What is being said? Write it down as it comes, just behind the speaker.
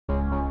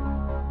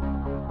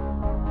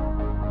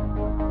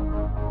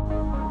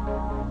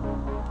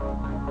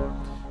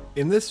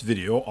In this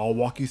video, I'll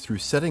walk you through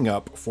setting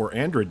up for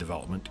Android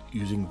development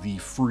using the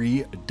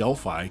free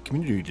Delphi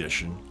Community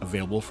Edition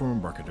available from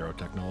Embarcadero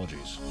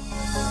Technologies.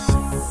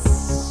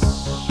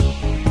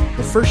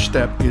 The first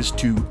step is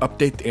to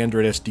update the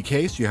Android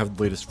SDK so you have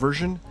the latest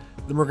version.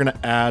 Then we're going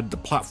to add the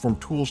platform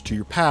tools to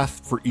your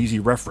path for easy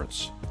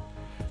reference.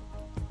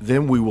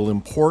 Then we will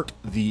import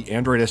the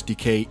Android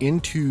SDK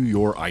into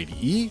your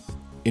IDE,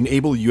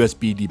 enable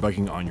USB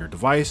debugging on your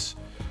device,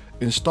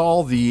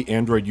 install the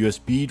Android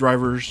USB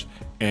drivers,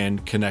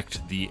 and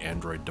connect the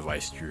Android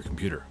device to your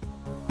computer.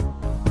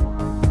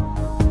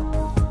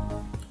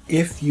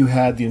 If you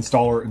had the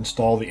installer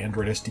install the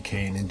Android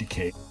SDK and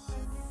indicate,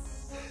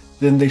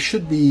 then they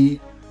should be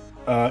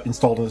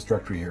installed in this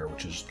directory here,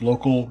 which is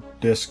local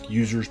disk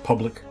users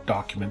public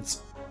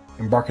documents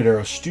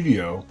Embarcadero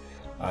Studio.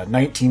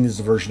 19 is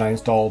the version I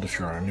installed. If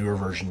you're on a newer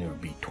version, it would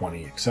be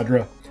 20,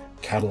 etc.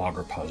 Catalog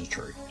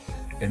repository.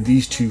 And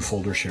these two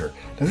folders here.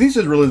 Now these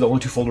are really the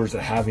only two folders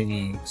that have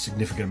any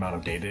significant amount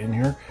of data in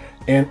here.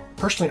 And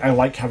personally, I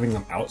like having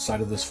them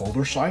outside of this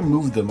folder, so I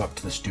moved them up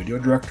to the studio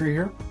directory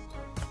here.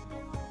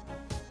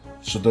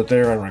 So that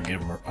there, I'm going to give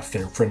them a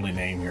friendly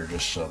name here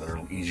just so they're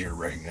a little easier to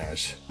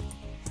recognize.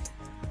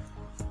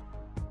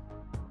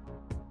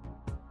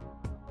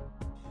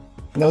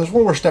 Now there's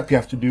one more step you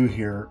have to do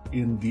here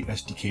in the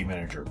SDK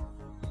manager.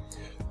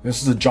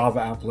 This is a Java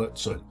applet,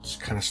 so it's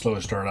kind of slow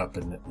to start up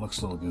and it looks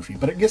a little goofy,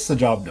 but it gets the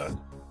job done.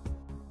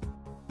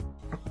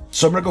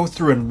 So I'm going to go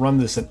through and run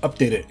this and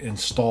update it and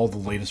install the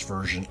latest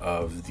version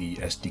of the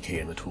SDK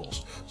and the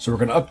tools. So we're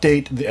going to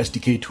update the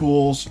SDK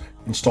tools,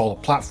 install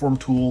the platform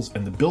tools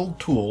and the build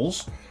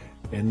tools,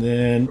 and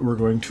then we're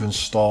going to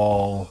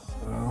install,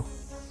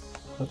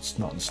 let's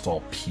not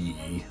install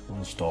PE, we'll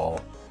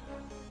install,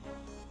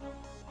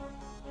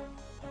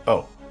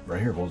 oh,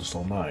 right here, we'll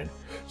install 9.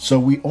 So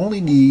we only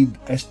need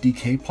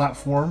SDK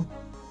platform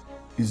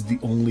is the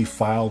only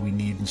file we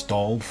need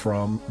installed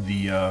from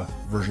the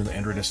version of the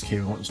Android SDK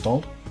we want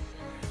installed.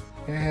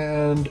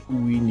 And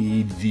we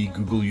need the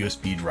Google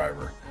USB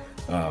driver.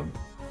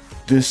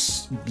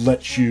 This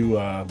lets you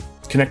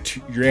connect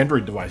your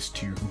Android device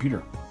to your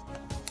computer.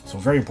 So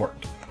very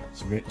important.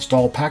 So we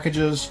install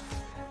packages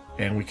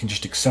and we can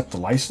just accept the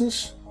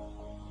license.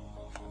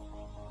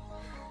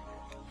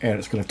 And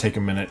it's going to take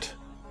a minute.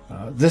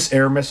 This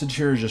error message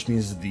here just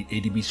means that the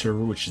ADB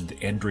server, which is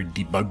the Android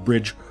debug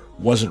bridge,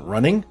 wasn't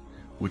running,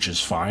 which is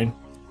fine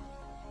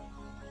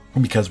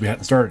because we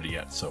hadn't started it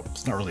yet, so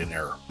it's not really an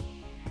error.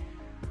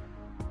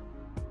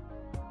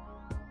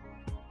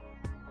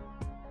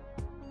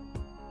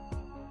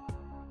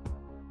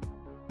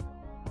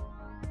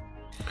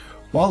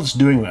 While it's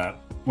doing that,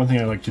 one thing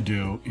I like to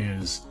do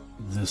is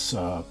this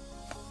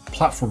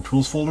platform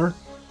tools folder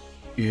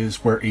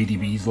is where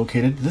ADB is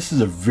located. This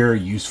is a very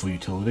useful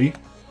utility.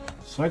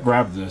 So I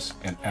grab this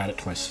and add it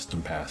to my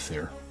system path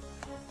here.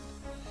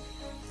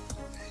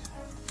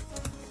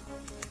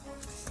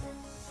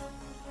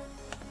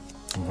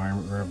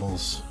 Environment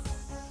variables,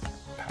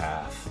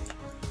 path,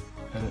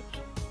 edit,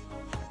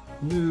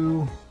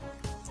 new.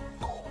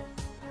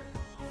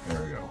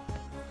 There we go.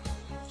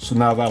 So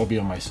now that'll be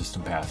on my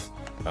system path.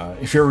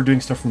 If you're ever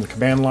doing stuff from the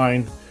command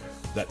line,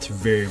 that's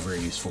very, very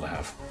useful to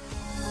have.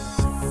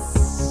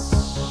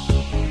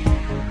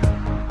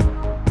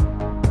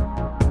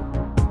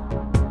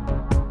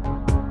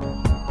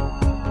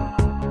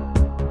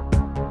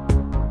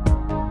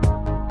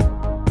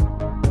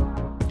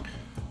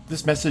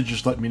 This message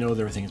just let me know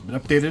that everything has been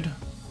updated.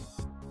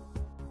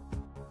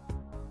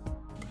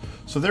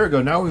 So there we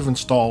go. Now we've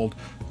installed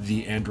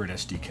the Android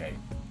SDK.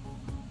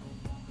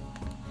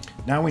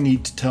 Now we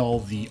need to tell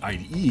the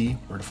IDE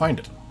where to find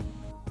it.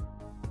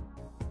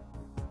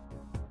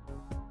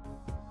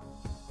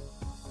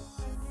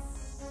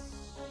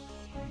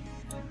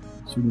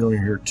 So we can go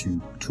here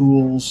to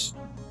Tools,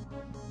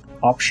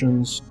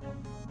 Options,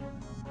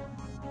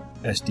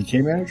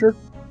 SDK Manager,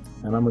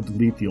 and I'm going to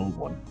delete the old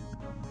one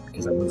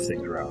because I move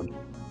things around.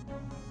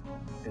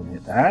 And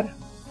hit Add.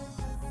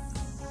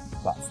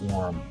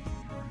 Platform.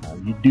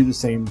 You do the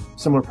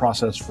similar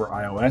process for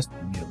iOS.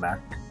 You need a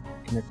Mac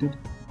connected.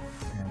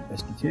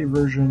 SDK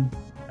version,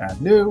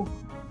 add new,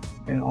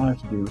 and all I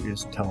have to do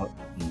is tell it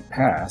the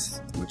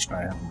path, which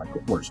I have on my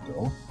clipboard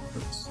still.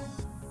 Let's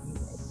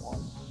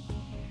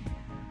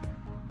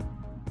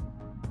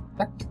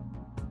add one.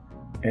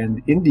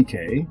 And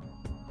indicate,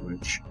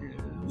 which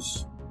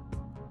is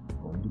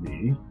going to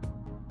be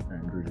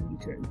Android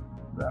indicate.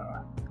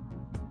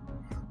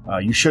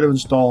 You should have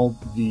installed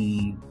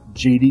the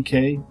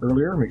JDK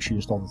earlier. Make sure you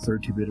install the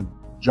 32-bit of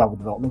Java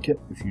Development Kit.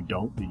 If you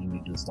don't, then you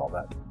need to install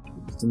that.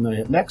 And then I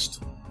hit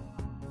Next.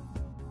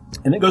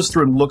 And it goes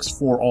through and looks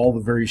for all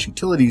the various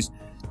utilities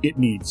it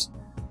needs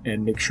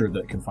and make sure that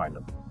it can find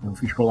them. And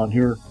if we scroll down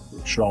here,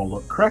 it should all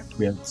look correct.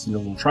 We have seen the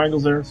little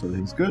triangles there, so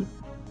everything's good.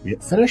 We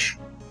hit Finish,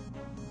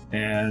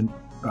 and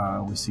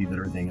we see that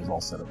everything is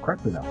all set up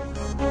correctly now.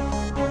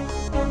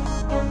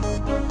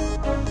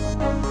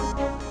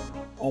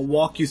 I'll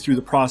walk you through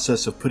the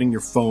process of putting your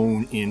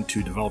phone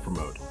into developer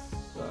mode.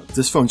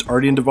 This phone's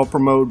already in developer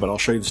mode, but I'll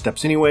show you the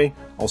steps anyway.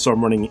 Also,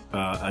 I'm running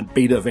a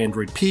beta of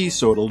Android P,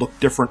 so it'll look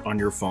different on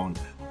your phone,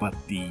 but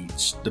the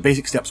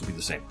basic steps will be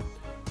the same.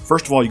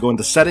 First of all, you go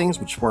into Settings,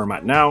 which is where I'm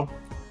at now.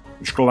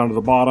 You scroll down to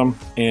the bottom,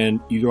 and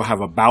you either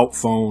have About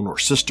Phone or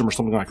System or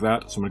something like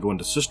that. So I'm going to go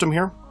into System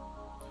here.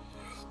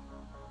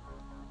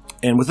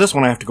 And with this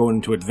one, I have to go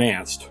into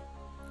Advanced,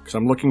 because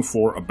I'm looking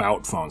for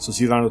About Phone. So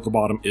see down at the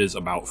bottom is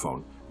About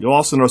Phone. You'll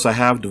also notice I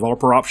have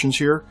developer options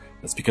here.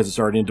 That's because it's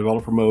already in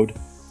developer mode.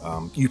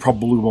 You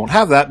probably won't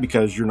have that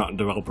because you're not in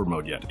developer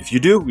mode yet. If you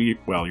do,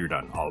 well, you're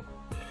done.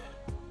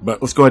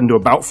 But let's go ahead and do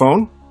About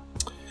Phone.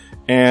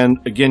 And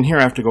again, here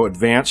I have to go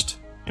Advanced,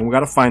 and we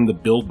got to find the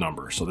build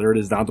number. So there it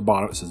is down at the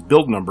bottom. It says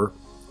build number,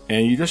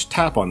 and you just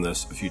tap on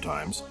this a few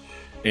times.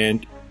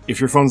 And if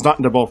your phone's not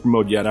in developer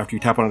mode yet, after you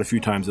tap on it a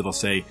few times, it'll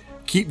say,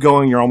 keep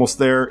going, you're almost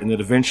there, and then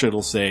eventually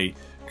it'll say,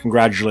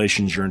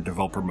 congratulations, you're in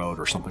developer mode,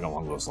 or something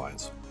along those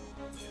lines.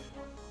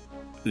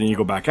 Then you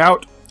go back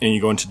out, and you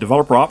go into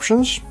developer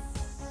options.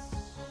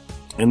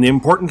 And the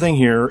important thing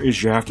here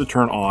is you have to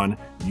turn on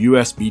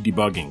USB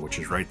debugging, which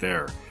is right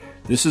there.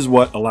 This is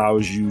what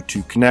allows you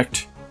to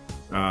connect,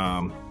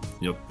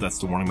 that's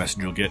the warning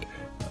message you'll get,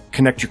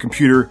 connect your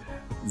computer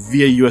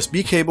via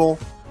USB cable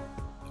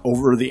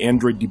over the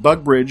Android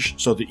debug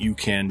bridge so that you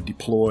can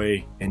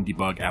deploy and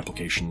debug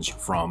applications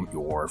from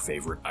your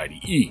favorite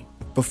IDE.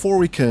 Before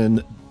we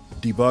can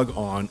debug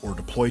on or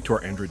deploy to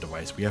our Android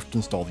device, we have to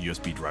install the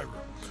USB driver.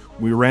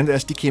 We ran the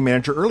SDK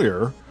manager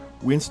earlier,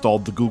 we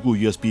installed the Google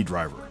USB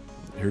driver.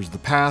 Here's the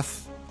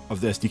path of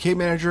the SDK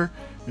manager,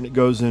 and it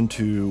goes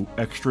into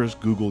Extras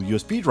Google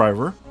USB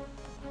driver.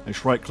 I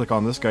just right click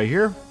on this guy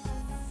here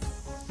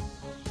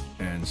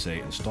and say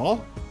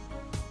install.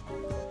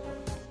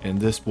 And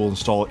this will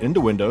install it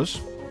into Windows.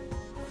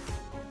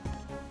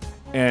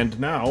 And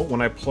now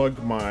when I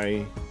plug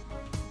my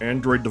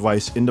Android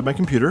device into my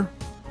computer,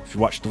 if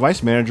you watch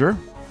Device Manager,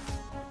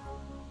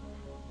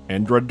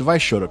 Android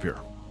device showed up here.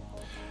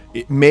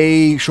 It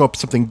may show up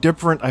something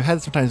different. I've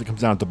had sometimes it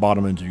comes down at the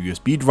bottom into your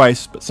USB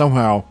device, but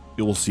somehow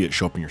you will see it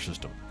show up in your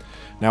system.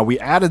 Now we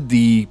added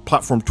the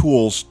platform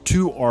tools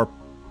to our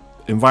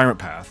environment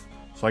path,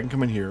 so I can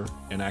come in here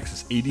and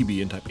access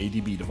ADB and type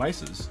ADB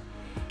devices,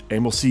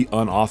 and we'll see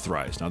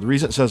unauthorized. Now the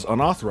reason it says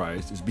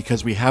unauthorized is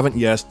because we haven't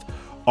yet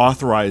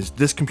authorized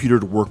this computer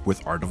to work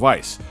with our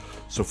device.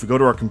 So if we go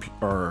to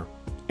our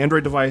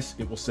Android device,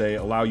 it will say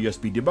allow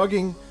USB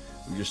debugging.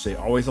 We just say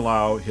always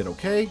allow, hit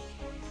OK.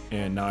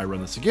 And now I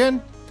run this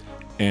again,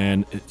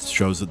 and it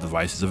shows that the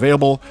device is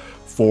available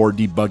for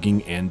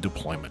debugging and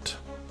deployment.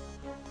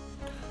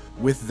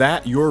 With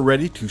that, you're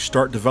ready to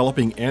start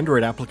developing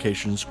Android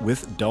applications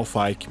with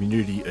Delphi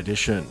Community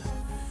Edition.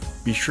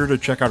 Be sure to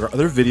check out our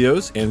other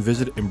videos and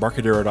visit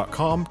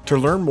Embarcadero.com to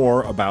learn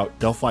more about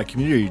Delphi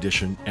Community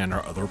Edition and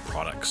our other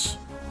products.